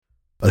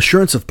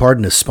Assurance of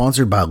Pardon is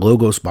sponsored by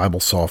Logos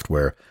Bible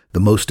Software, the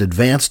most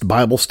advanced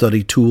Bible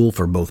study tool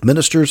for both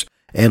ministers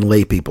and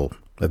lay people.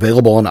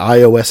 Available on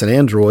iOS and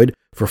Android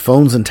for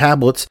phones and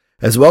tablets,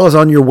 as well as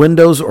on your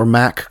Windows or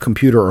Mac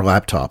computer or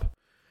laptop.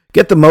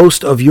 Get the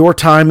most of your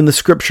time in the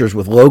Scriptures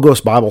with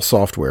Logos Bible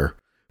Software.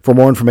 For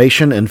more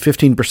information and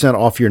 15%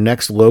 off your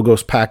next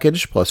Logos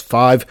package, plus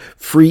 5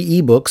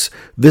 free ebooks,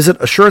 visit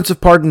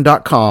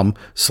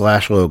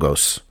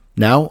assuranceofpardon.com/logos.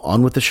 Now,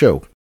 on with the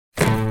show.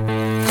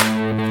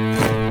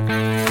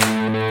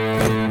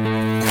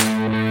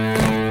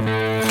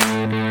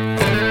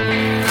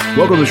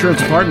 Welcome to Assurance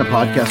of Pardon, a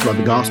podcast about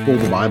the gospel,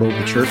 the Bible,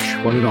 the church,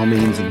 what it all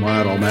means, and why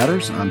it all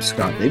matters. I'm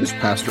Scott Davis,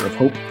 pastor of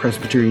Hope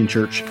Presbyterian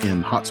Church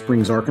in Hot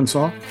Springs,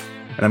 Arkansas.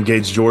 And I'm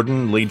Gage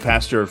Jordan, lead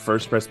pastor of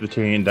First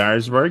Presbyterian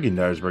Dyersburg in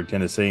Dyersburg,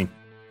 Tennessee.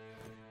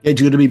 Gage,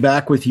 good to be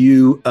back with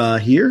you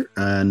here,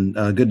 and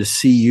good to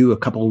see you a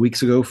couple of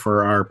weeks ago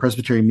for our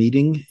Presbyterian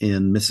meeting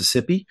in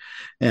Mississippi,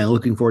 and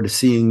looking forward to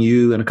seeing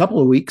you in a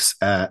couple of weeks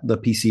at the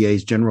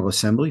PCA's General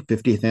Assembly,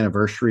 50th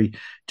Anniversary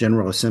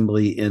General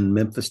Assembly in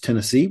Memphis,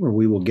 Tennessee, where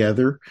we will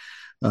gather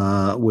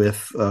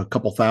with a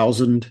couple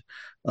thousand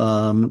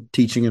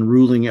teaching and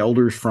ruling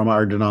elders from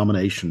our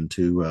denomination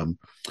to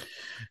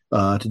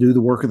do the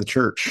work of the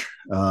church,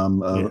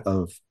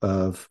 of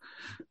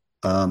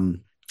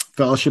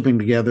fellowshipping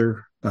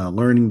together,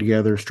 learning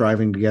together,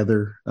 striving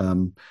together,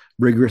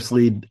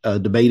 rigorously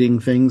debating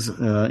things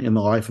in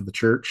the life of the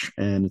church.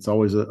 And it's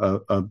always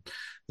a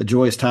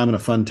joyous time and a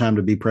fun time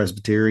to be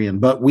Presbyterian.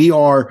 But we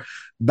are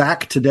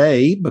back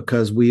today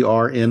because we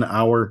are in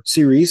our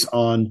series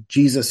on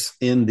Jesus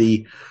in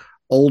the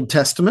Old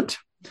Testament.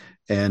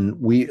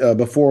 And we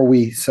before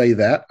we say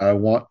that, I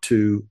want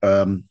to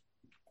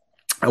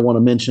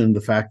mention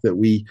the fact that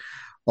we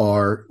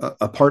are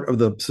a part of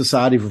the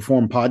Society of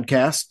Reformed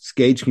podcasts.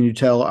 Gage, can you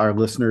tell our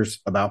listeners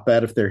about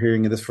that if they're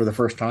hearing this for the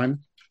first time?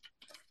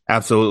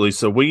 Absolutely.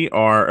 So we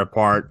are a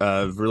part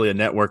of really a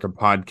network of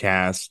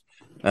podcasts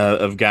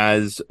of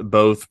guys,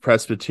 both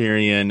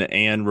Presbyterian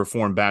and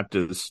Reformed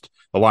Baptist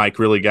alike,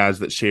 really guys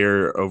that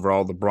share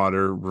overall the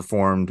broader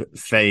Reformed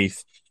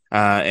faith.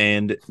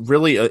 And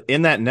really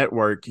in that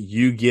network,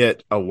 you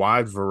get a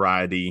wide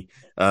variety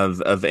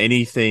of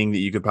anything that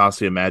you could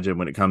possibly imagine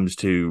when it comes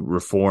to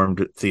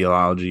Reformed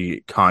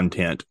theology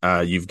content.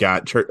 You've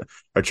got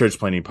our church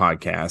planning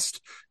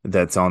podcast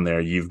that's on there.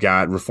 You've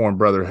got Reformed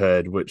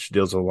Brotherhood, which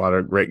deals with a lot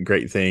of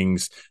great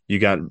things. You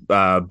got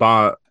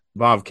Bovcast,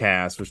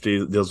 which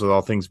deals with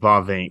all things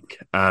Bavinck,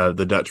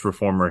 the Dutch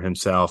reformer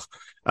himself.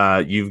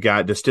 You've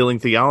got Distilling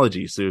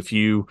Theology. So if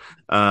you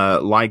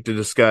like to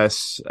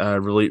discuss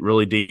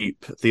really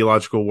deep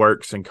theological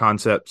works and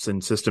concepts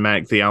and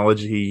systematic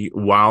theology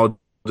while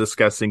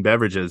discussing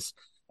beverages,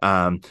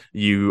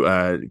 you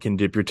can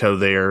dip your toe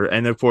there.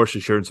 And of course,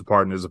 Assurance of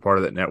Pardon is a part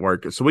of that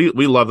network. So we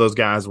love those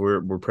guys.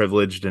 We're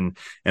privileged and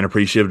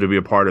appreciative to be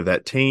a part of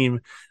that team.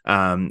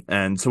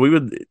 And so we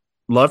would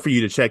love for you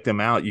to check them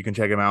out. You can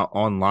check them out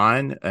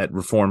online at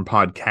Reformed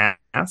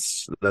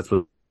Podcasts. That's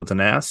with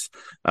an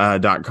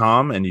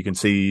S.com, and you can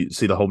see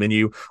the whole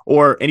menu,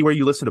 or anywhere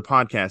you listen to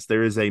podcasts,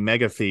 there is a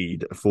mega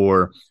feed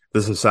for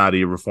the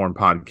Society of Reformed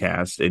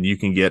Podcast, and you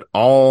can get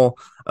all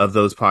of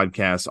those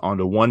podcasts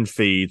onto one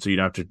feed, so you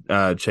don't have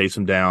to chase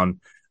them down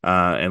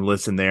and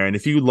listen there. And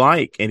if you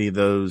like any of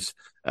those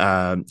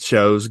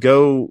shows,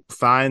 go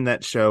find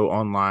that show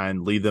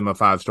online, leave them a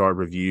 5-star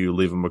review,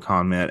 leave them a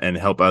comment, and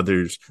help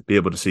others be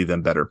able to see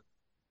them better.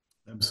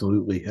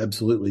 Absolutely.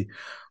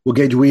 Well,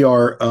 Gage, we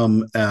have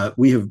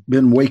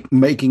been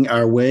making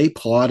our way,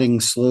 plodding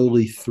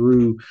slowly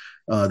through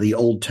the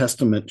Old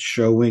Testament,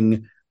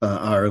 showing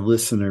our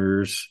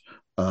listeners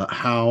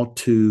how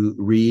to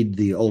read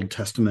the Old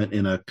Testament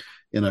in a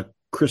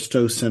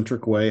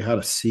Christocentric way, how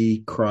to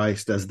see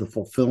Christ as the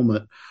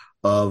fulfillment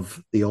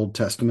of the Old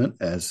Testament,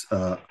 as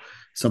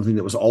something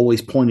that was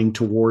always pointing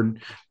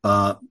toward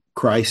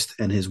Christ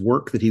and his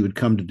work that he would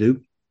come to do.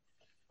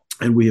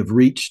 And we have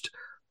reached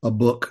a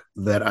book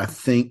that I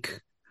think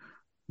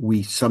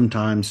we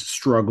sometimes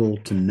struggle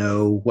to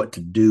know what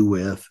to do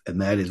with,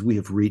 and that is we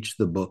have reached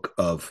the book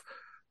of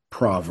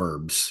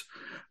Proverbs.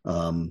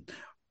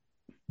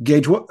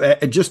 Gage,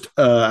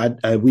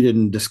 we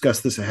didn't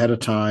discuss this ahead of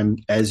time.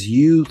 As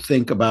you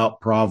think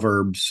about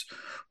Proverbs,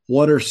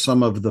 what are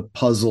some of the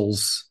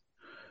puzzles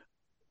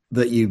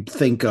that you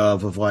think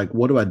of like,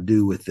 what do I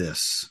do with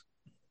this?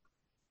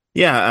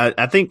 Yeah,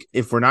 I think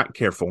if we're not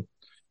careful,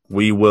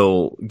 we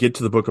will get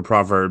to the book of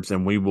Proverbs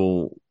and we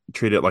will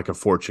treat it like a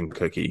fortune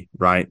cookie,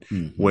 right?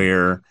 Mm-hmm.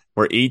 Where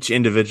each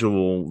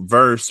individual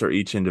verse or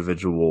each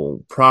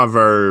individual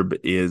proverb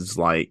is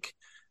like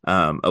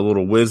a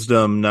little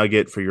wisdom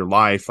nugget for your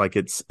life. Like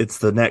it's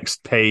the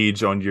next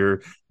page on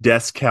your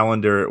desk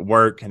calendar at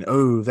work. And,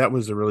 oh, that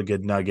was a really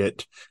good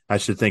nugget. I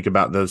should think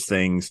about those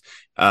things.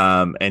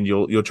 And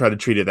you'll try to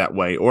treat it that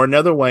way. Or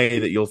another way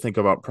that you'll think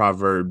about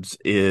Proverbs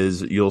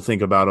is you'll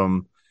think about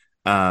them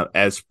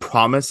as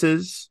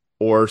promises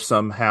or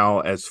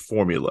somehow as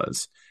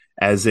formulas,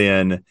 as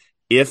in,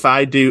 if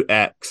I do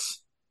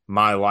X,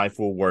 my life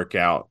will work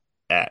out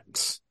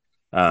X.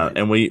 Right.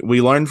 And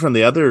we learn from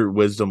the other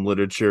wisdom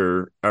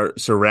literature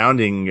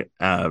surrounding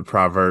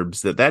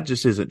Proverbs that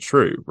just isn't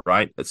true,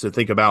 right? So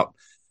think about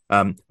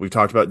we've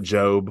talked about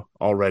Job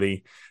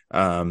already,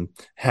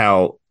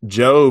 how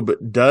Job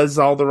does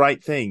all the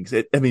right things.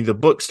 I mean, the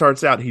book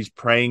starts out he's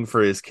praying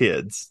for his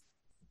kids,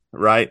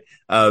 right?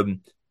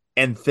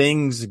 And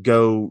things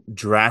go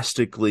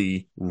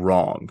drastically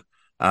wrong.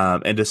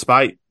 And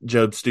despite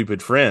Job's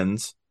stupid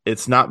friends,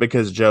 it's not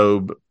because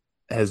Job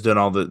has done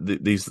all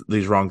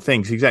these wrong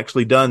things. He's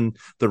actually done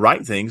the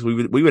right things.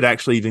 We would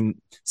actually even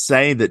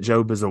say that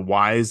Job is a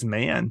wise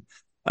man.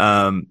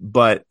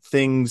 But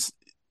things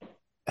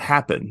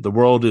happen. The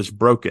world is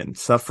broken.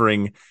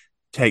 Suffering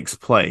takes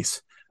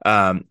place.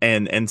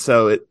 And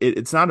so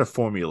it's not a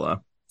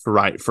formula for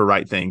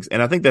right things.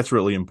 And I think that's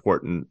really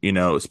important,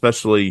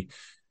 especially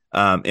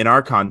in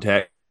our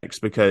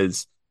context,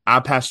 because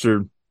I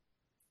pastor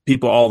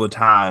people all the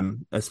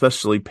time,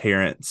 especially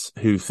parents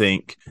who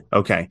think,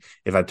 okay,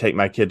 if I take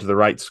my kid to the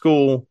right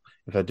school,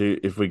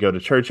 if we go to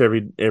church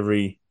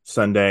every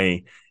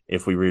Sunday,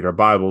 if we read our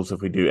Bibles,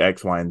 if we do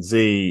X, Y, and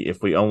Z,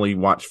 if we only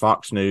watch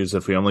Fox News,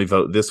 if we only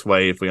vote this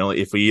way, if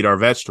we eat our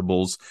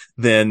vegetables,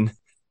 then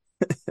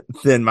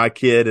my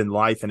kid and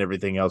life and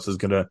everything else is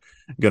gonna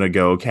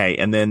go okay.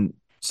 And then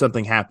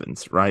something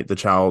happens, right? The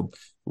child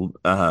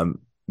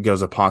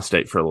goes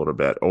apostate for a little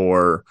bit,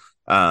 or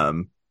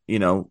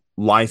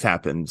life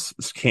happens.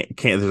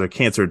 There's a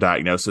cancer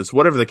diagnosis,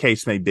 whatever the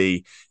case may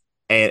be,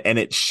 and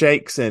it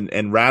shakes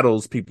and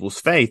rattles people's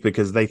faith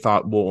because they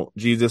thought, well,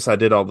 Jesus, I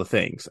did all the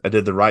things, I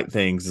did the right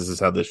things. This is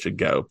how this should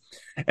go,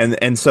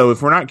 and so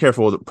if we're not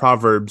careful, the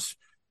Proverbs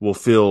will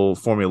feel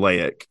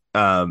formulaic,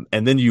 and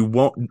then you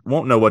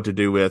won't know what to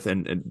do with,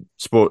 and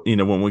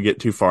when we get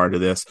too far into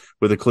this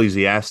with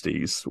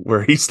Ecclesiastes,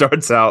 where he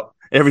starts out,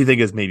 everything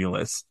is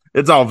meaningless.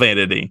 It's all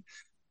vanity,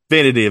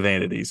 vanity of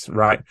vanities,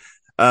 right?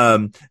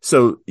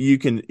 So you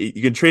can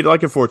treat it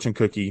like a fortune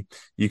cookie.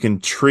 You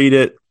can treat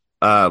it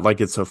like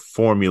it's a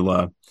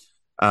formula,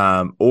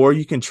 or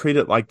you can treat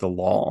it like the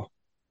law.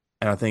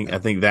 And I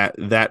think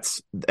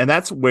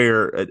that's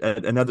where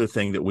another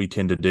thing that we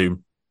tend to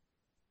do.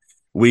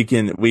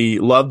 We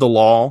love the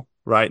law,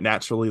 right?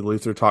 Naturally,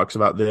 Luther talks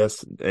about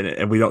this,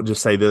 and we don't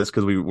just say this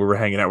because we were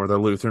hanging out with our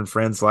Lutheran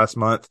friends last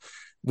month.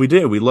 We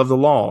do. We love the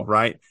law,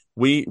 right?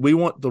 We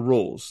want the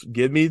rules.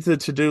 Give me the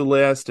to-do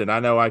list, and I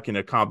know I can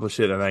accomplish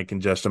it, and I can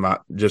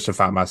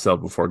justify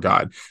myself before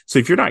God. So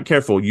if you're not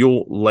careful,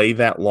 you'll lay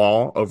that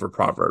law over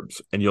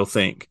Proverbs, and you'll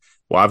think,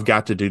 well, I've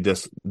got to do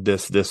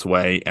this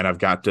way, and I've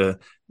got to.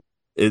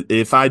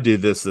 If I do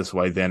this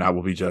way, then I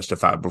will be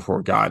justified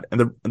before God.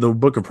 And the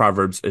book of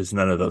Proverbs is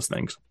none of those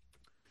things.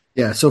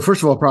 Yeah. So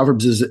first of all,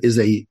 Proverbs is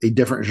a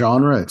different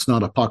genre. It's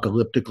not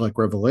apocalyptic like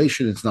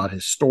Revelation. It's not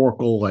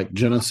historical like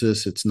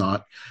Genesis. It's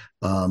not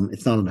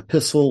an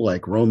epistle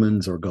like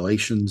Romans or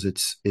Galatians.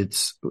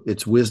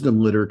 It's wisdom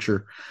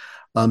literature.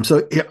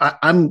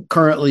 I'm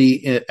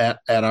currently at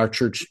our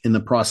church in the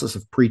process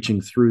of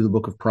preaching through the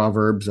book of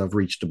Proverbs. I've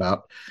reached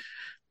about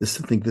this.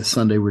 I think this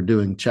Sunday we're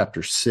doing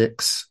chapter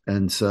 6,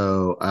 and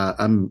so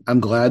I'm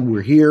glad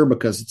we're here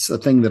because it's a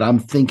thing that I'm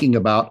thinking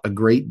about a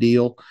great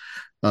deal.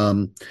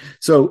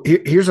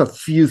 Here's a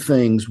few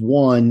things.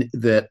 One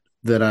that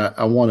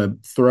I want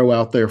to throw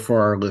out there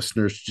for our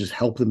listeners to just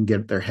help them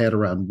get their head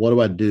around what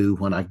do I do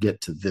when I get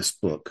to this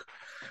book.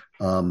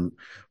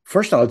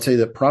 First, I would say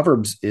that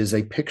Proverbs is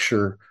a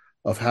picture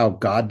of how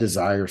God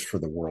desires for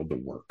the world to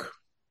work,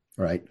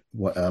 right?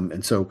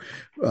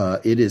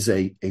 It is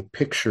a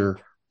picture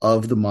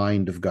of the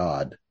mind of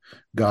God.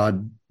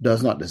 God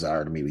does not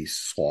desire me to be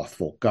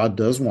slothful. God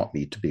does want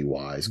me to be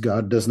wise.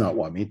 God does not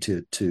want me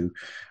to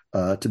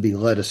be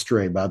led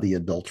astray by the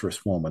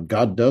adulterous woman.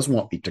 God does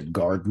want me to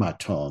guard my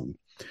tongue.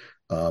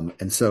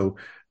 And so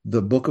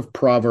the book of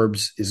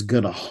Proverbs is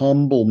going to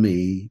humble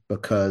me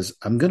because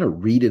I'm going to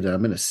read it and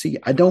I'm going to see.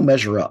 I don't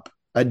measure up.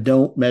 I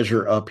don't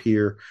measure up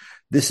here.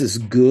 This is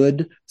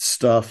good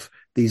stuff.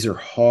 These are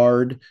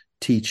hard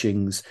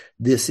teachings.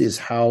 This is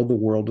how the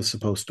world is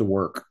supposed to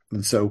work.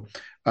 And so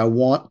I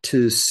want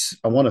to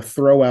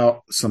throw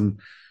out some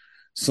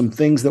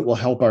things that will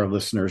help our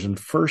listeners. And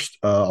first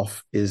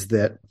off is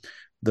that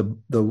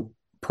the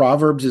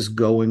Proverbs is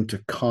going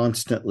to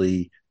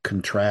constantly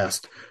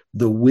contrast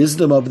the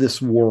wisdom of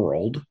this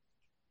world,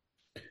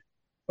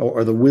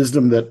 or the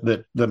wisdom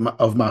that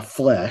of my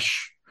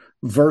flesh,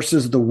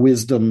 versus the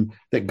wisdom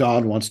that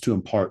God wants to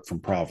impart from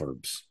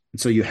Proverbs.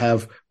 And so you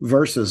have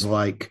verses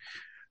like,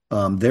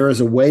 there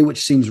is a way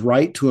which seems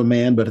right to a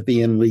man, but at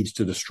the end leads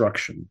to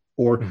destruction.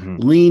 Or Mm-hmm.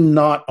 lean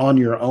not on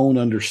your own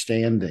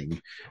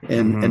understanding.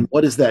 Mm-hmm. And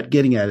what is that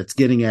getting at? It's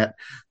getting at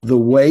the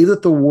way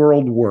that the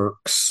world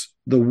works.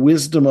 The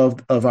wisdom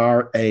of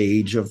our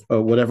age, of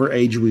whatever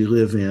age we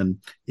live in,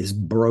 is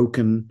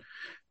broken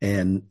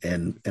and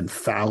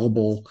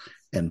fallible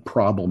and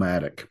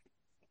problematic.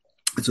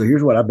 So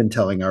here's what I've been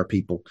telling our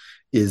people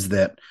is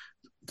that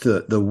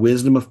the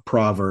wisdom of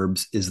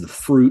Proverbs is the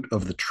fruit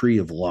of the tree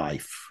of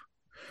life.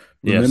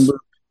 Yes. Remember,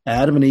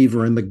 Adam and Eve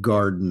are in the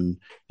garden,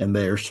 and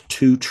there's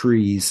two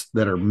trees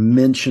that are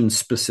mentioned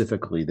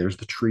specifically. There's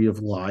the tree of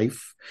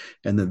life,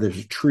 and then there's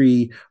a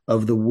tree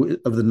of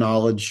the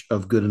knowledge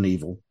of good and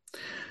evil.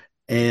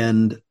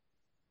 And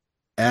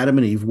Adam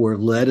and Eve were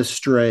led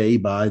astray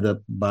by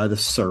the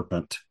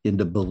serpent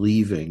into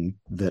believing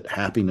that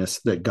happiness,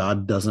 that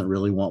God doesn't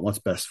really want what's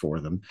best for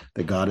them,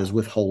 that God is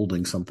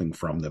withholding something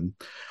from them,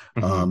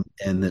 Mm-hmm.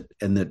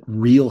 and that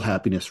real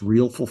happiness,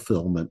 real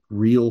fulfillment,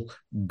 real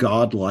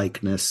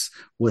godlikeness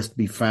was to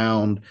be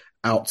found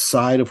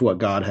outside of what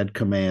God had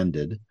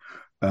commanded,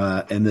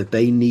 and that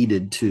they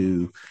needed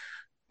to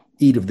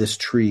eat of this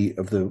tree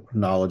of the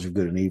knowledge of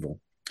good and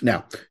evil.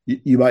 Now,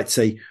 you might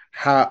say,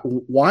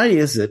 why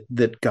is it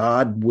that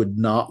God would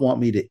not want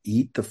me to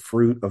eat the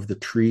fruit of the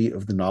tree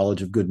of the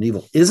knowledge of good and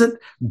evil? Isn't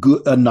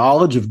a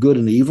knowledge of good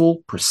and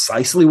evil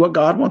precisely what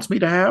God wants me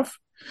to have?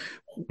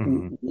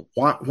 Mm-hmm.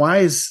 Why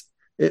is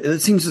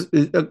it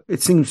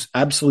seems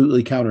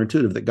absolutely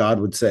counterintuitive that God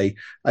would say,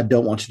 I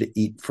don't want you to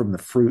eat from the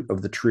fruit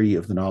of the tree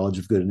of the knowledge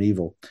of good and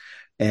evil.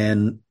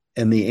 And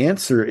the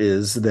answer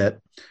is that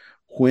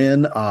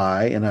when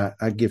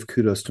I give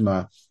kudos to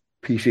my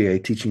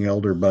PCA teaching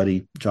elder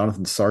buddy,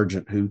 Jonathan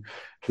Sargent,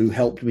 who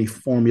helped me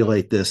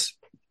formulate this,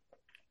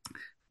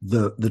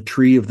 the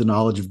tree of the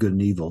knowledge of good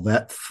and evil,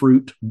 that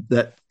fruit,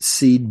 that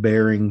seed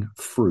bearing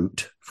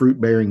fruit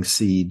bearing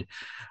seed,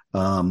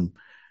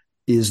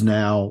 is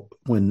now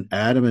when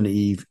Adam and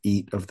Eve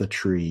eat of the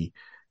tree,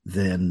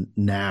 then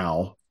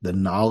now the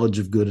knowledge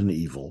of good and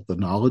evil, the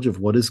knowledge of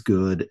what is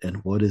good and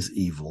what is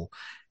evil,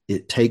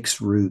 it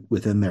takes root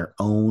within their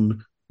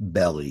own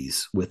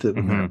bellies,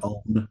 within their Mm-hmm.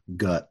 own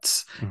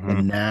guts. Mm-hmm.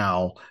 And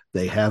now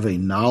they have a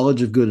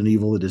knowledge of good and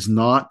evil that is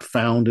not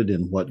founded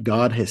in what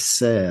God has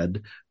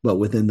said, but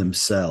within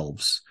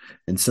themselves.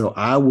 And so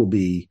I will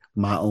be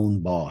my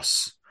own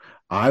boss.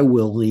 I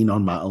will lean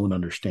on my own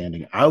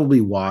understanding. I will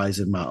be wise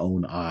in my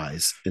own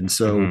eyes. And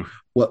so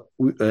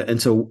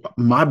Mm-hmm.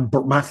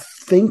 my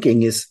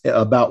thinking is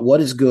about what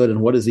is good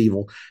and what is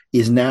evil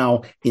is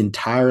now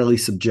entirely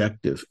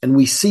subjective. And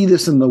we see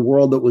this in the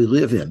world that we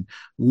live in.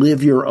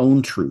 Live your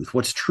own truth.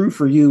 What's true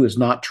for you is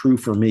not true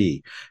for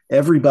me.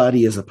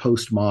 Everybody is a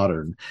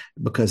postmodern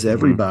because Mm-hmm.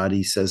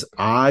 everybody says,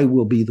 I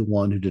will be the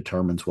one who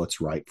determines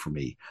what's right for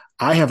me.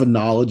 I have a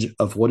knowledge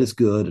of what is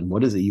good and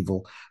what is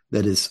evil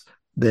that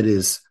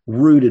is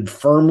rooted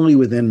firmly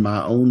within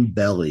my own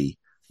belly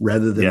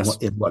rather than Yes.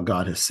 what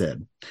God has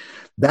said.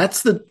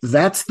 That's the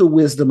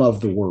wisdom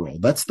of the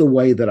world. That's the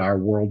way that our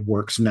world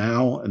works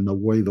now, and the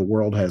way the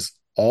world has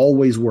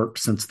always worked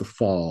since the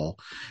fall,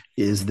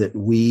 is that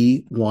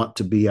we want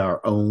to be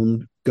our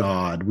own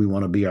God. We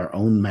want to be our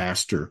own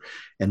master,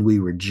 and we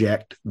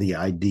reject the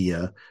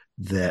idea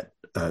that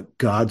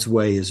God's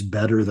way is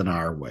better than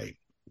our way.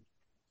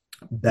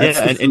 Yeah, That's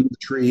the fruit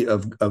tree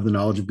of the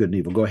knowledge of good and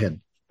evil. Go ahead.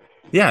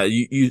 yeah,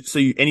 you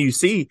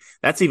see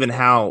that's even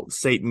how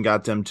Satan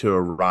got them to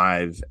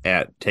arrive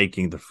at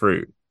taking the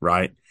fruit,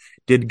 right?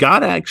 Did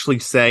God actually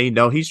say,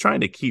 no, he's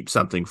trying to keep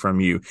something from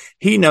you.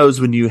 He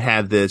knows when you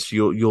have this,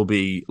 you'll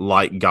be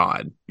like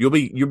God. You'll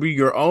be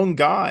your own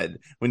God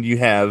when you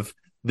have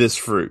this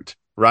fruit,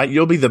 right?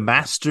 You'll be the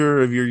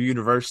master of your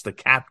universe, the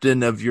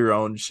captain of your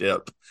own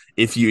ship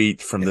if you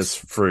eat from this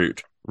Yes.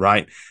 fruit,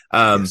 right?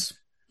 Um, Yes.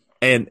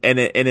 and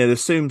it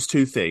assumes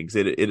two things.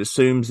 It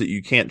assumes that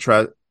you can't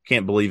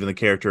believe in the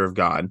character of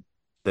God,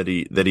 that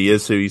he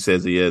is who he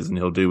says he is, and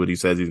he'll do what he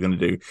says he's going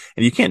to do,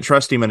 and you can't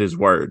trust him at his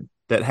word.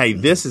 That, hey,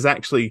 Mhm. this is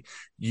actually,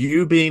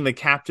 you being the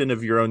captain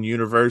of your own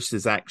universe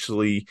is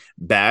actually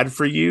bad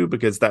for you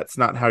because that's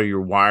not how you're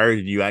wired,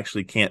 and you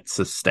actually can't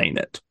sustain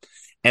it.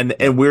 Yeah.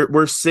 And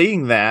we're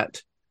seeing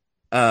that,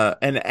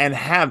 and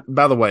have,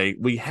 by the way,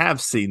 we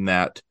have seen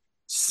that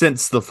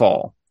since the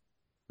fall.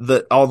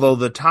 Although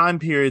the time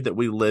period that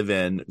we live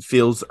in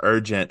feels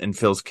urgent and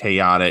feels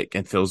chaotic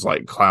and feels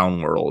like clown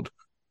world,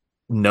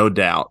 no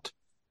doubt,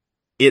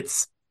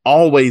 it's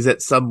always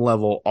at some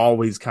level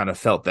always kind of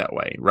felt that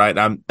way, right?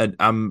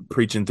 I'm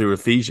preaching through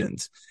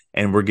Ephesians,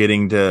 and we're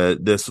getting to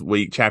this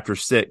week, chapter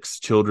 6,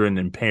 children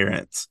and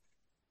parents.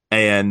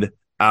 And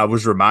I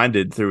was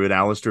reminded through an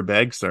Alistair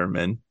Begg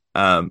sermon,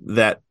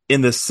 that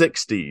in the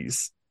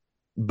 60s,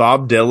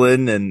 Bob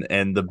Dylan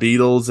and the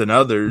Beatles and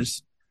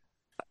others,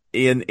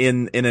 in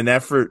an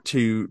effort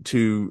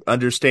to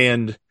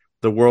understand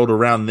the world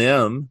around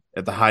them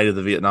at the height of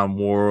the Vietnam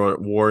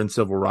War and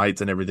civil rights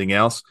and everything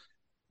else,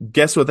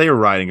 guess what they were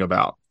writing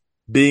about?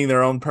 Being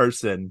their own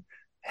person,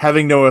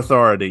 having no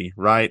authority,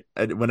 right?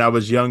 When I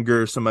was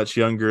younger, so much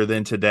younger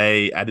than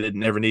today, I didn't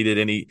never needed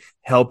any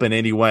help in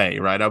any way,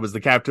 right? I was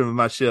the captain of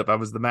my ship. I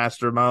was the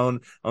master of my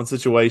own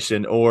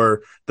situation.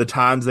 Or the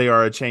times they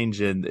are a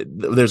changing.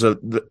 There's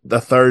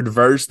the third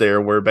verse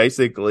there where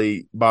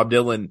basically Bob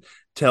Dylan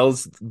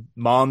tells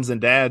moms and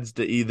dads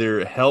to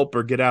either help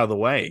or get out of the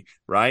way,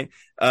 right?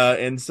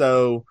 And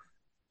so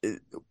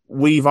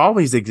we've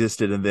always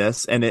existed in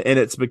this, and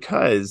it's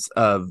because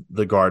of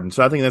the garden.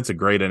 So I think that's a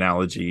great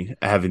analogy,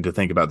 having to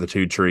think about the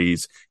two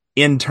trees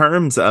in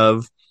terms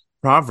of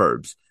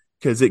Proverbs,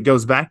 because it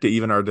goes back to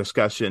even our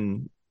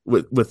discussion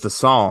with the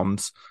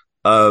Psalms.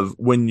 of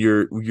when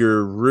your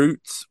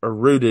roots are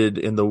rooted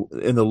in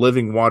the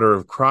living water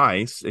of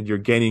Christ, and you're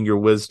gaining your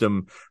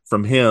wisdom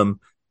from Him,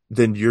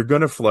 then you're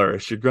going to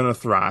flourish. You're going to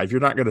thrive.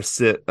 You're not going to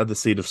sit at the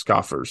seat of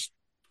scoffers.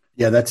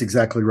 Yeah, that's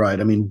exactly right.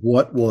 I mean,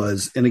 what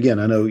was, and again,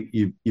 I know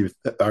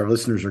our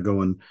listeners are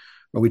going,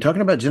 are we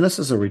talking about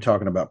Genesis or are we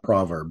talking about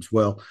Proverbs?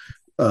 Well,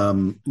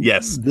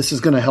 Yes. this is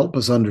going to help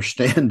us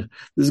understand.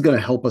 This is going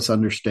to help us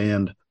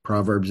understand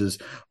Proverbs is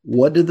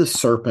what did the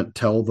serpent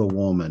tell the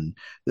woman?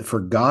 That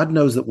for God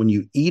knows that when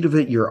you eat of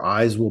it, your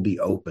eyes will be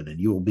open and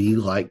you will be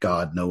like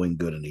God, knowing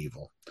good and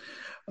evil.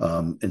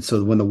 And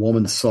so when the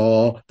woman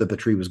saw that the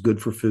tree was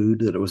good for food,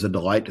 that it was a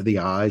delight to the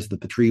eyes,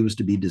 that the tree was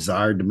to be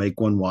desired to make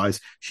one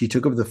wise, she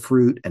took of the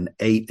fruit and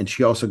ate. And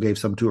she also gave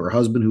some to her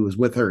husband who was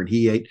with her, and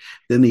he ate.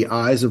 Then the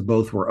eyes of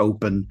both were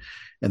open,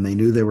 and they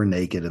knew they were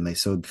naked, and they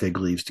sewed fig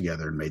leaves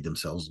together and made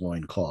themselves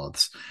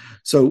loincloths.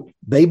 So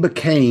they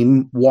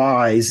became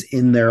wise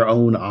in their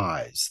own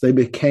eyes. They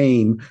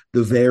became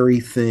the very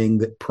thing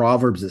that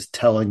Proverbs is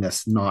telling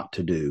us not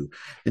to do.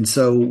 And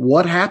so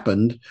what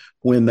happened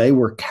when they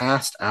were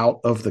cast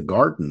out of the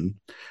garden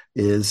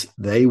is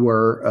they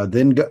were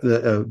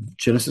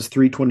Genesis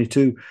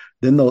 3:22.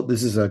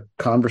 This is a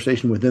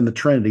conversation within the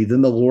Trinity.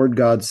 Then the Lord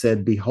God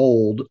said,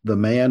 "Behold, the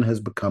man has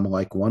become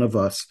like one of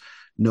us,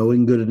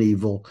 knowing good and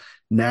evil.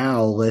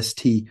 Now, lest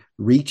he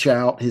reach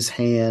out his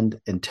hand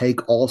and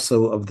take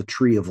also of the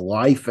tree of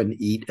life and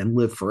eat and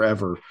live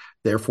forever.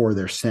 Therefore,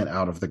 they're sent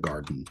out of the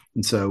garden."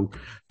 And so,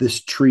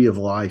 this tree of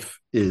life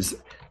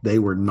they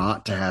were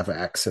not to have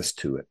access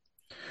to it.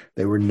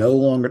 They were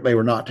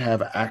not to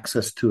have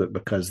access to it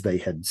because they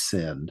had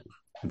sinned.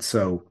 And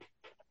so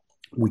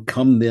we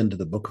come then to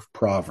the book of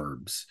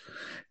Proverbs,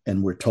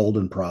 and we're told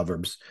in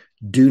Proverbs,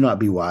 do not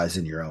be wise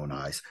in your own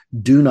eyes.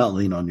 Do not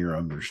lean on your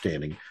own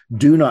understanding.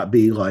 Do not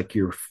be like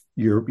your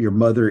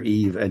mother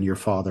Eve and your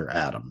father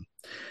Adam.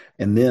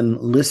 And then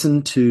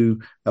listen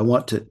to, I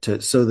want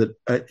to so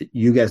that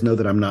you guys know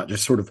that I'm not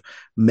just sort of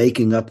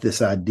making up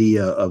this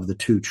idea of the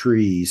two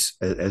trees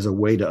as a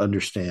way to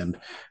understand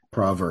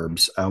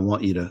Proverbs. I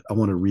want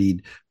to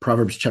read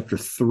Proverbs chapter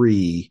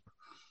 3,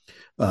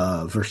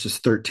 verses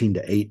 13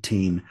 to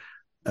 18.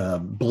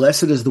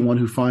 Blessed is the one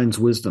who finds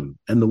wisdom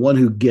and the one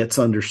who gets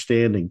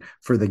understanding,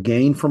 for the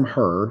gain from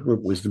her,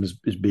 wisdom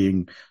is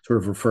being sort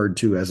of referred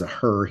to as a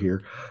her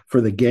here,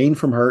 for the gain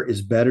from her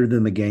is better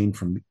than the gain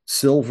from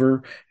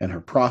silver, and her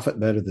profit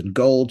better than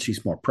gold.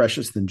 She's more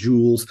precious than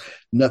jewels.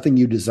 Nothing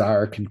you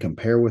desire can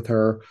compare with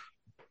her.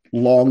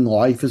 Long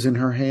life is in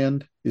her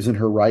hand, is in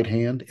her right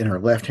hand. In her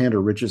left hand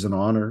are riches and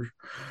honor.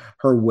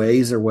 Her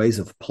ways are ways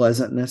of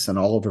pleasantness, and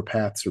all of her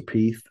paths are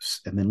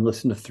peace. And then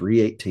listen to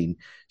 3:18.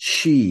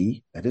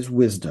 She, that is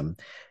wisdom,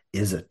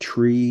 is a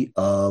tree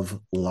of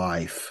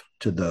life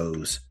to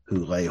those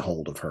who lay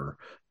hold of her.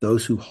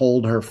 Those who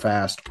hold her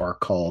fast are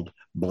called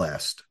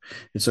blessed.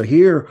 And so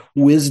here,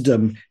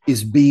 wisdom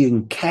is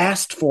being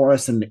cast for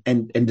us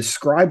and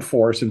described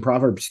for us in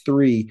Proverbs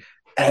 3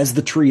 as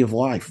the tree of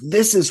life.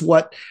 This is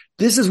what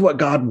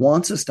God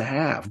wants us to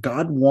have.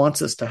 God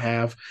wants us to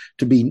have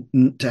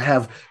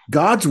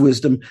God's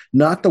wisdom,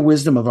 not the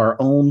wisdom of our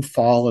own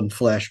fallen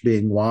flesh,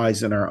 being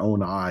wise in our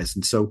own eyes.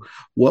 And so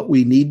what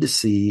we need to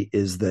see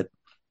is that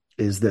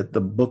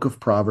the book of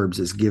Proverbs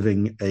is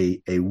giving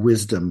a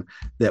wisdom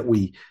that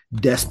we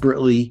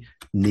desperately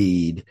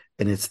need,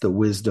 and it's the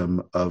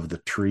wisdom of the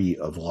tree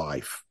of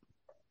life.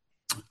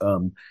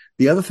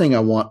 The other thing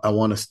I'm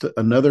going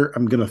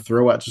to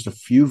throw out just a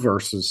few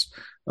verses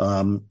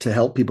to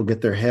help people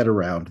get their head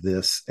around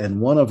this.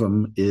 And one of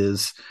them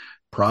is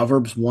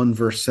Proverbs 1,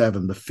 verse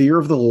 7. The fear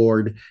of the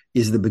Lord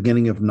is the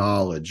beginning of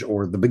knowledge,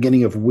 or the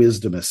beginning of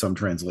wisdom, as some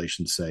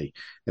translations say.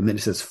 And then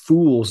it says,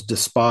 fools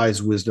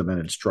despise wisdom and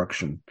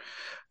instruction.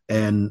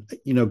 And,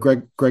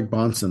 Greg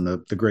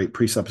Bahnsen, the great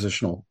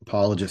presuppositional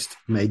apologist,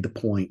 made the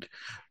point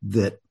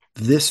that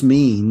this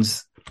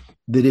means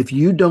that if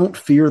you don't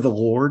fear the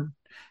Lord,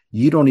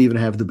 you don't even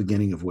have the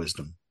beginning of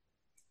wisdom.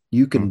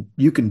 You can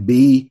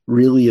be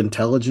really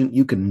intelligent.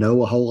 You can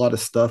know a whole lot of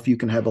stuff. You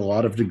can have a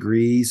lot of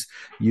degrees.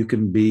 You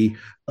can be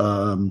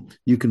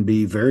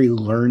very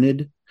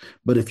learned.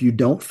 But if you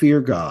don't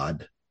fear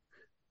God,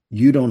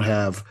 you don't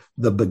have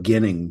the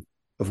beginning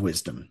of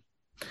wisdom.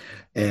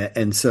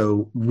 And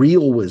so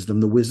real wisdom,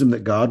 the wisdom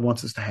that God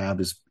wants us to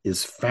have,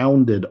 is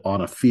founded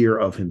on a fear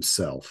of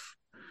himself.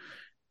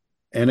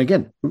 And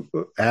again,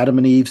 Adam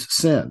and Eve's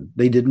sin,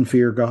 they didn't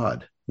fear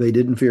God. They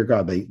didn't fear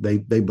God. They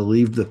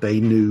believed that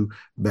they knew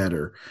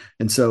better.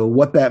 And so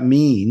what that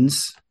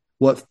means,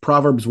 what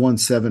Proverbs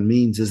 1:7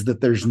 means, is that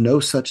there's no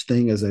such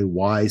thing as a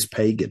wise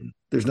pagan.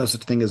 There's no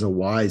such thing as a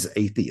wise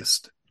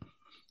atheist.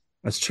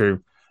 That's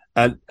true.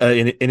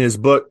 In his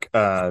book,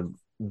 The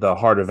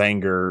Heart of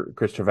Anger,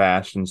 Christopher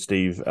Ashe and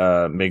Steve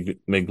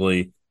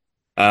Migley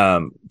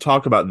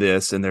talk about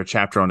this in their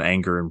chapter on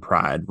anger and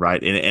pride,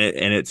 right?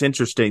 And it's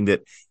interesting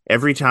that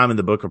every time in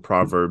the book of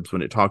Proverbs,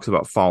 when it talks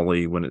about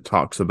folly, when it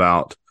talks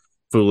about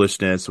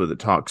foolishness, when it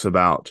talks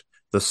about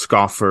the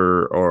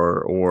scoffer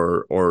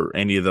or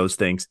any of those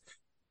things,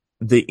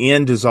 the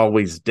end is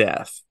always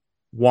death.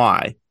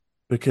 Why?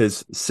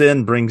 because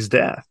sin brings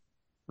death,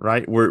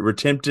 right? We're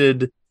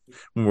tempted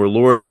when we're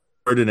lured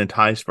and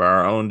enticed by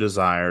our own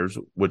desires,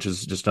 which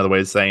is just another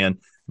way of saying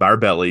by our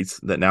bellies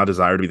that now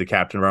desire to be the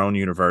captain of our own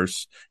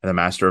universe and the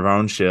master of our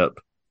own ship.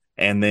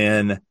 And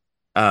then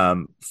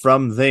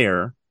from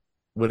there,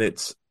 when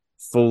it's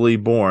fully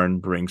born,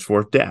 brings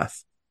forth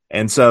death.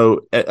 And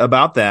so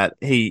about that,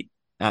 he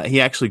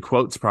actually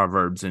quotes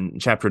Proverbs in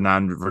chapter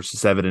 9, verses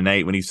 7 and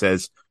 8 when he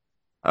says,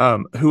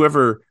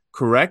 whoever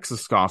corrects a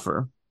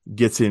scoffer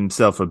gets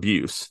himself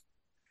abuse,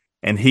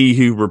 and he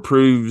who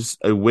reproves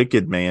a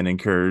wicked man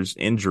incurs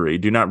injury.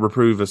 Do not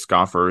reprove a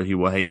scoffer, he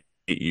will hate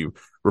you.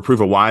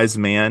 Reprove a wise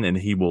man, and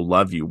he will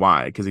love you.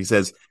 Why? Because he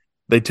says,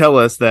 they tell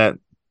us that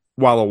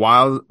while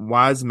a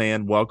wise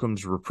man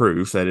welcomes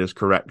reproof, that is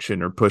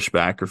correction or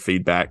pushback or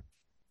feedback,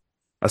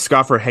 a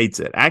scoffer hates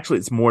it. Actually,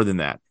 it's more than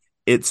that.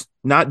 It's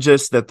not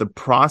just that the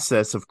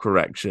process of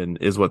correction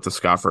is what the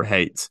scoffer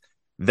hates.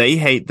 They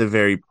hate the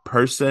very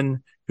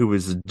person who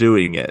is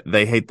doing it.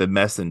 They hate the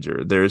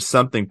messenger. There is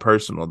something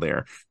personal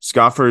there.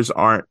 Scoffers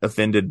aren't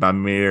offended by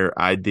mere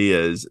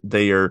ideas.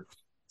 They are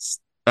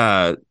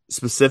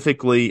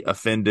specifically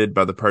offended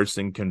by the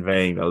person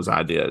conveying those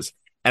ideas.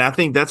 And I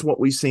think that's what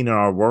we've seen in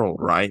our world,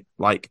 right?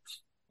 Like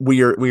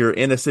we are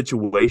in a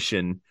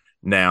situation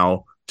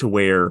now to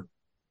where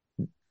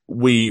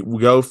we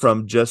go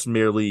from just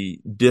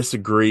merely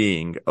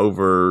disagreeing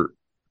over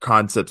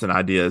concepts and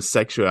ideas,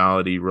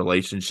 sexuality,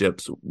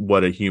 relationships,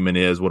 what a human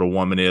is, what a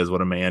woman is,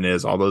 what a man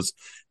is, all those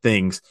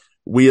things.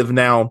 We have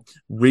now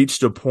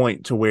reached a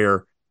point to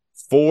where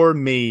for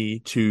me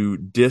to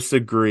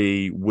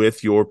disagree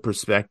with your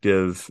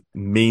perspective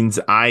means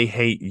I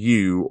hate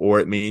you, or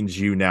it means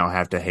you now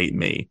have to hate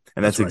me.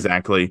 And That's that's right.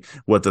 exactly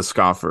what the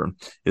scoffer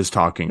is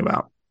talking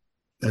about.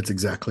 That's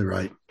exactly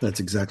right. That's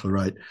exactly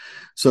right.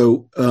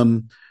 So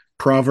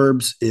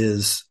Proverbs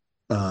is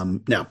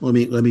now.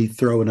 Let me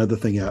throw another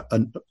thing out.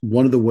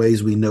 One of the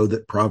ways we know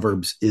that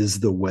Proverbs is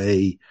the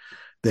way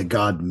that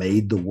God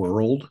made the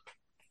world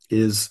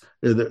is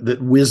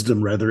that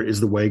wisdom rather is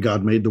the way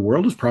God made the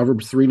world. As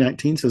Proverbs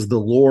 3:19 says, "The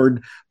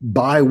Lord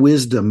by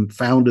wisdom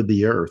founded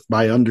the earth;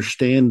 by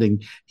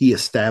understanding He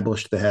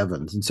established the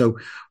heavens." And so,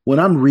 when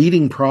I'm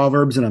reading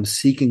Proverbs and I'm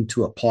seeking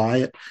to apply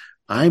it,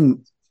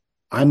 I'm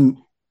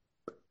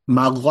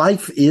my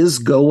life is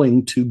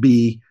going to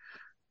be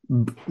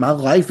my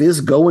life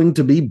is going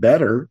to be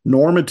better Yes,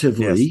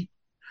 normatively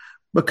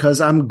because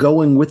I'm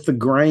going with the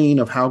grain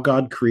of how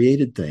God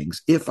created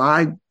things. If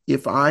I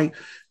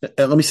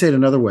let me say it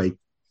another way,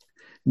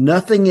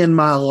 nothing in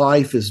my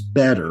life is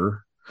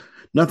better.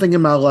 Nothing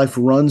in my life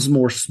runs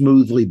more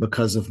smoothly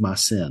because of my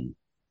sin.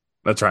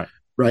 that's right.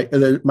 Right?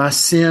 My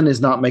sin is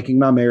not making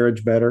my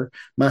marriage better.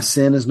 My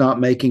sin is not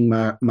making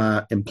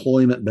my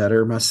employment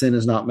better. My sin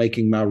is not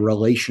making my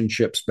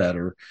relationships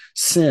better.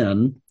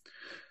 Sin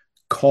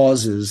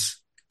causes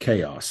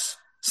chaos.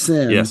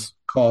 Sin Yes.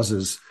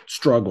 causes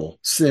struggle.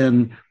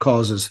 Sin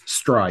causes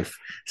strife.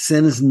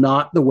 Sin is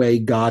not the way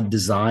God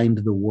designed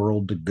the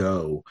world to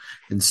go.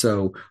 And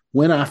so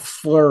when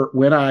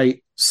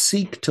I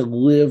seek to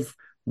live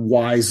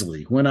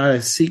wisely, when I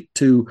seek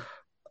to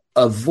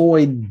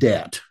avoid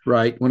debt,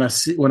 right? When I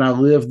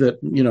live that,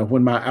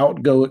 when my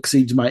outgo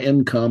exceeds my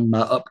income,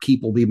 my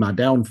upkeep will be my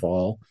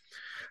downfall.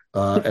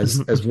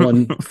 As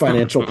one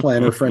financial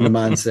planner friend of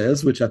mine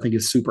says, which I think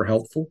is super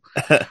helpful.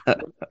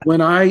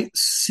 When I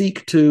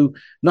seek to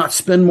not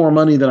spend more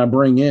money than I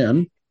bring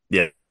in,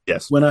 Yeah.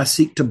 Yes. when I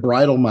seek to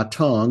bridle my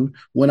tongue,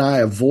 when I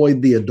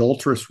avoid the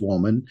adulterous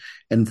woman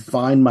and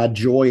find my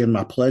joy and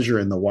my pleasure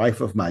in the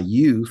wife of my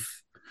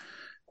youth,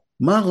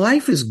 my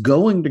life is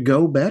going to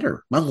go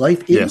better. My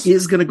life, it Yes.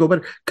 is going to go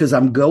better because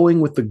I'm going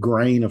with the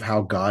grain of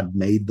how God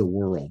made the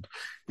world.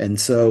 And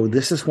so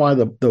this is why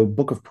the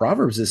book of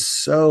Proverbs is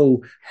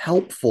so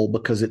helpful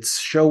because it's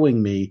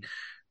showing me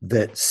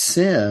that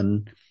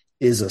sin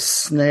is a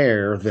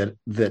snare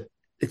that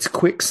it's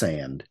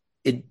quicksand.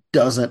 It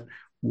doesn't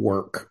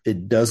work.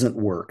 It doesn't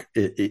work.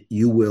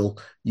 You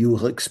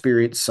will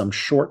experience some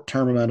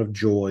short-term amount of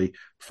joy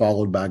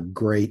followed by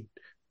great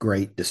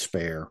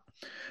despair.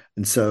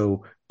 And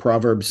so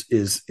Proverbs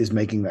is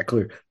making that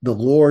clear. The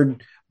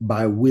Lord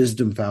by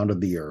wisdom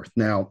founded the earth.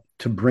 Now,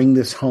 to bring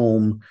this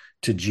home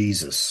to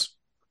Jesus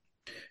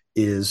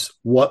is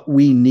what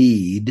we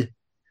need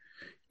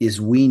is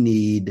we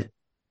need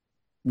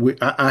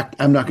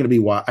I'm not going to be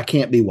wise. I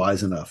can't be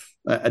wise enough.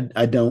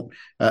 I don't.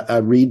 I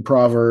read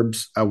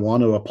Proverbs. I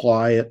want to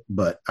apply it,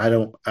 but I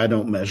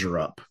don't measure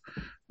up.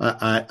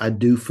 I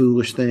do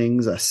foolish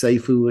things. I say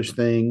foolish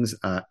things.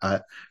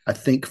 I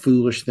think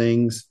foolish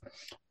things,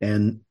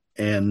 and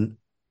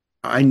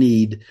I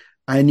need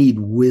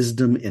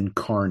wisdom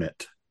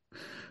incarnate.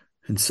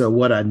 And so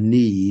what I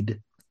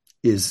need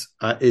is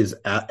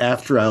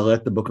after I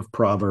let the book of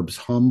Proverbs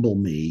humble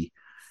me,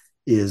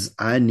 is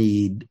I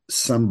need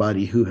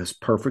somebody who has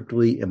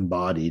perfectly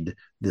embodied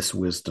this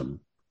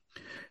wisdom,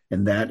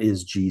 and that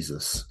is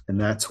Jesus.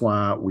 And that's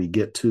why we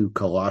get to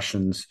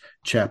Colossians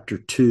chapter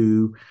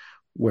 2,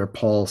 where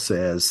Paul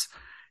says,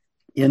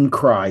 in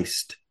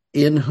Christ,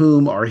 in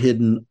whom are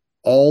hidden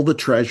all the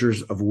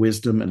treasures of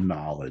wisdom and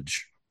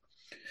knowledge.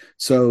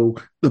 So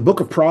the book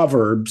of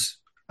Proverbs,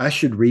 I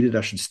should read it,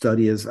 I should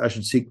study it, I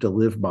should seek to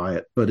live by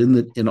it. But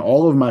in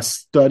all of my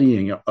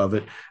studying of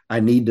it, I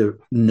need to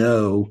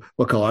know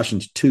what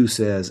Colossians 2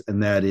 says,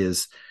 and that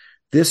is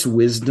this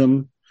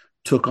wisdom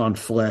took on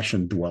flesh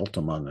and dwelt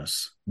among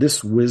us.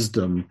 This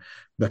wisdom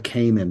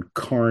became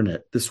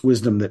incarnate. This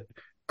wisdom that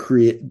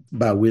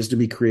by wisdom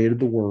he created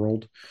the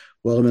world.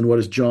 Well, I mean, what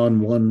does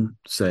John 1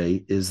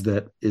 say is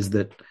that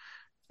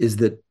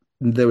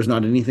there was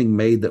not anything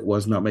made that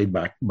was not made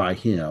by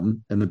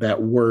him, and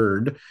that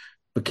word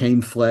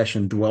became flesh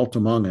and dwelt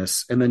among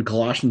us. And then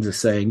Colossians is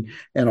saying,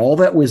 and all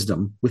that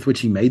wisdom with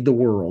which he made the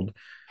world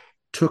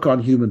took on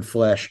human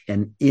flesh,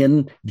 and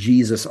in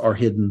Jesus are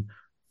hidden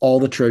all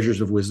the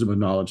treasures of wisdom and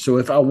knowledge. So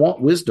if I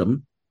want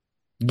wisdom,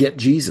 get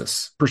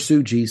Jesus,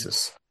 pursue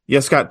Jesus.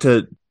 Yes, Scott,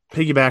 to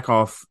piggyback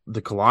off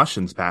the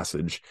Colossians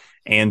passage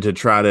and to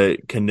try to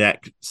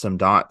connect some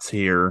dots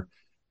here,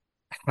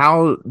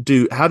 how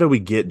do we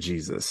get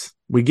Jesus?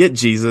 We get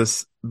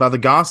Jesus by the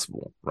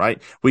gospel,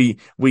 right? We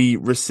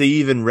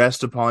receive and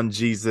rest upon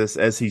Jesus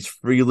as he's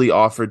freely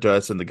offered to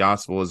us in the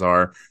gospel, as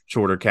our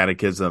shorter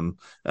catechism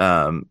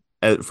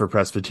for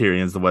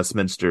Presbyterians, the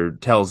Westminster,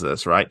 tells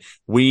us, right?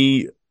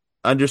 We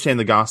understand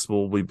the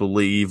gospel, we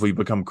believe, we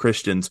become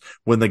Christians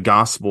when the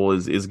gospel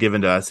is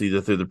given to us either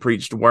through the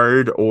preached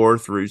word or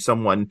through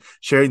someone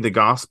sharing the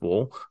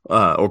gospel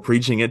or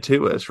preaching it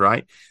to us,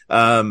 right?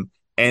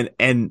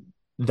 And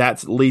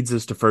that leads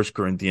us to 1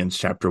 Corinthians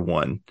chapter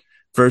 1.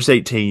 Verse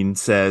 18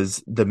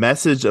 says, "The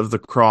message of the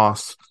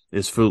cross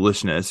is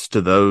foolishness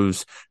to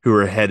those who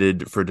are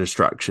headed for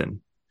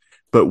destruction.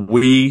 But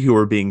we who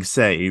are being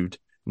saved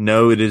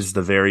know it is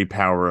the very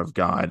power of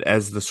God.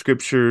 As the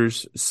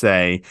scriptures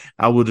say,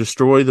 I will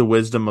destroy the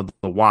wisdom of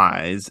the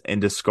wise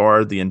and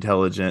discard the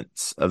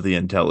intelligence of the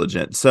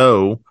intelligent."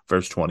 So,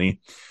 verse 20,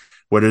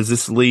 where does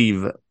this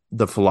leave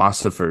the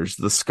philosophers,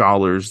 the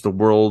scholars, the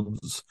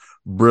world's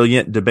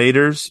brilliant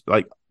debaters?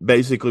 Like,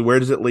 basically, where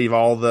does it leave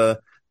all the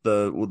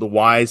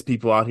wise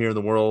people out here in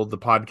the world, the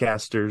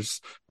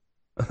podcasters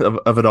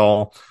of it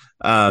all?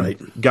 Right.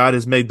 God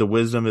has made the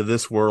wisdom of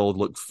this world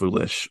look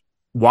foolish.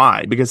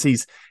 Why? Because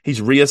he's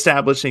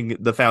reestablishing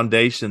the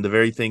foundation, the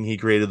very thing he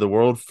created the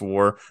world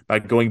for, by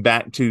going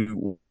back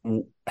to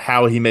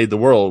how he made the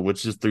world,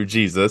 which is through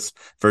Jesus.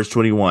 Verse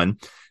 21,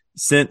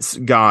 "Since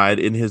God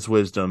in his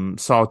wisdom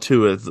saw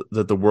to it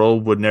that the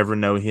world would never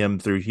know him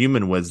through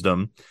human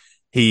wisdom,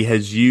 he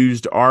has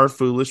used our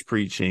foolish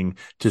preaching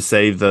to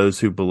save those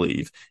who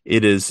believe.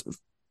 It is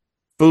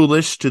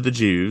foolish to the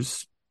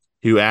Jews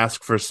who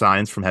ask for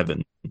signs from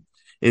heaven.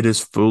 It is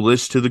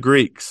foolish to the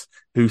Greeks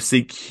who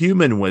seek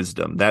human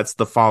wisdom." That's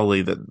the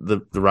folly that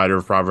the writer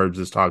of Proverbs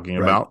is talking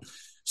about.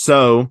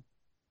 So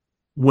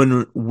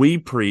when we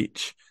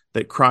preach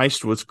that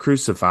Christ was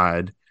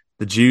crucified,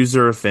 the Jews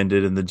are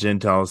offended and the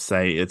Gentiles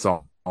say it's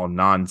all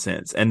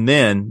nonsense. And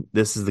then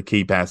this is the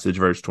key passage,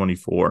 verse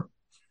 24.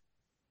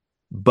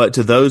 "But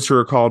to those who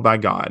are called by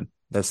God,"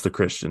 that's the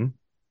Christian,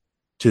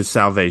 "to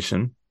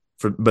salvation.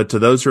 But to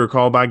those who are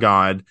called by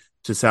God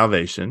to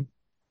salvation,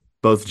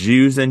 both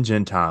Jews and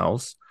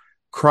Gentiles,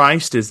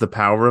 Christ is the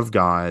power of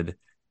God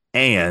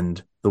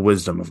and the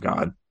wisdom of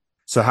God."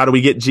 So how do we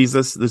get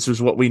Jesus? This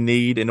is what we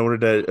need in order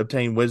to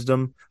obtain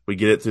wisdom. We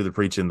get it through the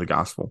preaching of the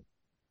gospel.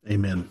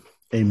 Amen.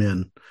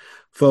 Amen.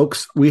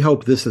 Folks, we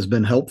hope this has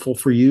been helpful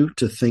for you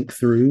to think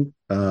through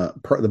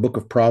the book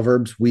of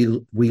Proverbs. We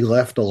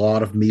left a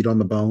lot of meat on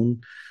the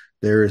bone.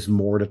 There is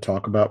more to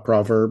talk about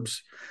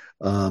Proverbs.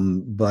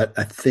 But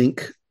I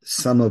think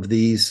some of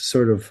these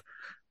sort of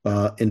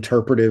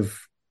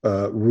interpretive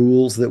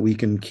rules that we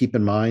can keep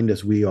in mind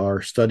as we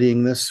are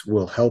studying this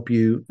will help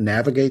you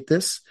navigate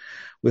this.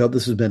 We hope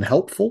this has been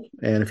helpful.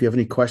 And if you have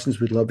any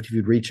questions, we'd love it if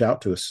you'd reach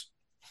out to us.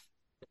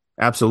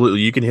 Absolutely.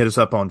 You can hit us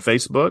up on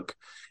Facebook,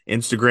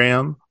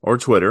 Instagram, or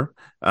Twitter.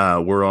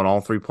 We're on all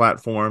three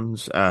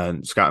platforms.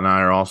 Scott and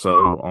I are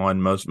also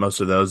on most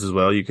of those as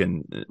well. You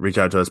can reach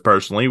out to us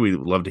personally. We'd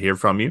love to hear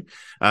from you.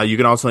 You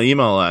can also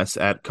email us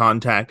at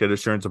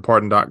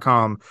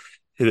contact@assuranceofpardon.com.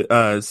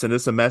 Send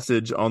us a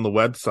message on the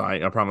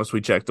website. I promise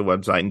we check the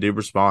website and do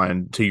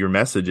respond to your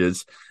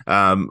messages.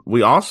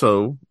 We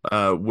also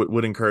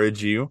would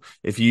encourage you,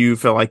 if you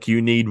feel like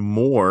you need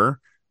more,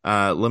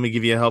 let me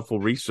give you a helpful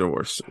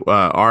resource.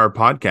 Our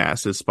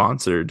podcast is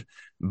sponsored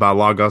by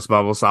Logos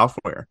Bible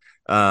Software.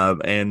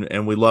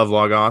 And we love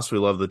Logos. We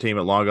love the team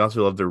at Logos.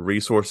 We love their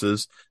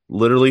resources.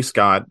 Literally,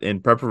 Scott, in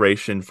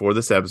preparation for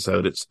this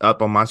episode, it's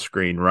up on my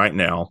screen right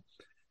now.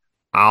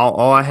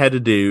 All I had to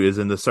do is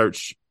in the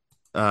search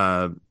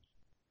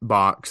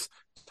box,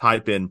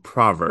 type in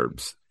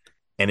Proverbs,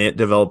 and it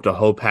developed a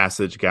whole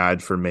passage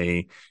guide for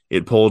me.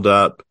 It pulled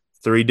up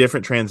 3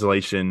 different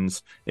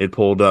translations. It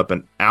pulled up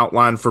an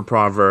outline for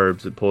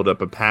Proverbs. It pulled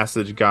up a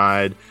passage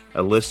guide,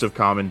 a list of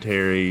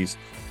commentaries,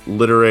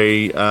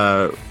 literary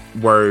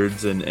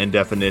words and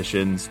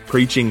definitions,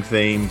 preaching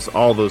themes,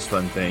 all those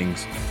fun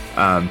things.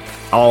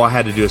 All I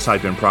had to do is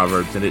type in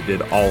Proverbs, and it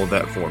did all of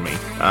that for me.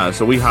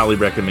 So we highly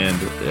recommend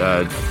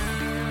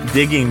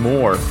digging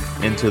more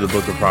into the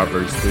book of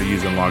Proverbs through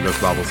using Logos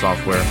Bible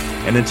software.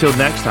 And until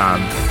next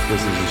time,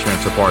 this is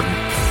Assurance of Pardon.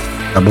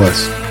 God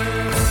bless.